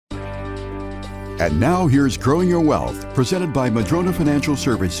And now here's Growing Your Wealth, presented by Madrona Financial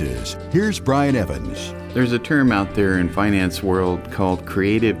Services. Here's Brian Evans. There's a term out there in finance world called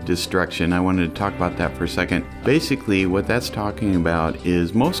creative destruction. I wanted to talk about that for a second. Basically, what that's talking about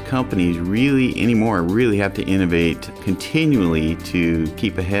is most companies really have to innovate continually to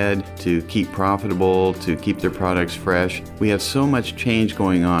keep ahead, to keep profitable, to keep their products fresh. We have so much change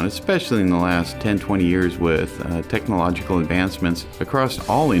going on, especially in the last 10, 20 years with technological advancements across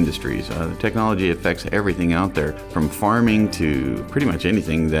all industries. Technology affects everything out there, from farming to pretty much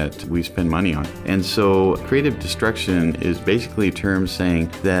anything that we spend money on. And so creative destruction is basically a term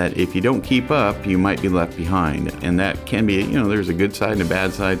saying that if you don't keep up, you might be left behind. And that can be, there's a good side and a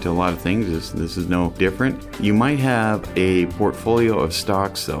bad side to a lot of things. This is no different. You might have a portfolio of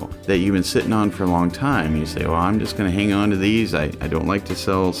stocks, though, that you've been sitting on for a long time. You say, well, I'm just going to hang on to these. I don't like to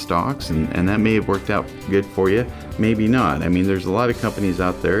sell stocks, and that may have worked out good for you. Maybe not. I mean, there's a lot of companies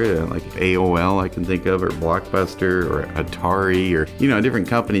out there like AOL I can think of, or Blockbuster, or Atari, or, different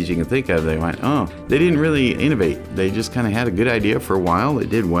companies you can think of. They went, they didn't really innovate. They just kind of had a good idea for a while. It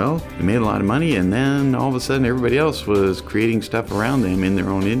did well. They made a lot of money, and then all of a sudden everybody else was creating stuff around them in their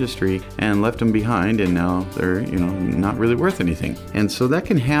own industry and left them behind, and now they're, not really worth anything. And so that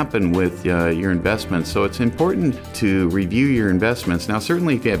can happen with your investments. So it's important to review your investments. Now,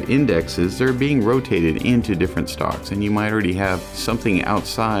 certainly if you have indexes, they're being rotated into different stocks, and you might already have something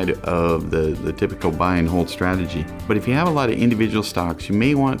outside of the typical buy and hold strategy. But if you have a lot of individual stocks, you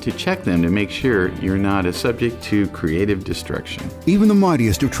may want to check them to make sure you're not a subject to creative destruction. Even the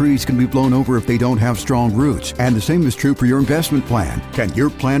mightiest of trees can be blown over if they don't have strong roots, and the same is true for your investment plan. Can your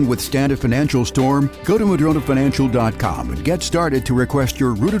plan withstand a financial storm? Go to MadronaFinancial.com and get started to request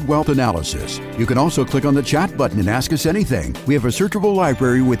your Rooted Wealth analysis. You can also click on the chat button and ask us anything. We have a searchable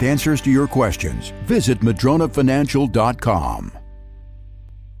library with answers to your questions. Visit MadronaFinancial.com.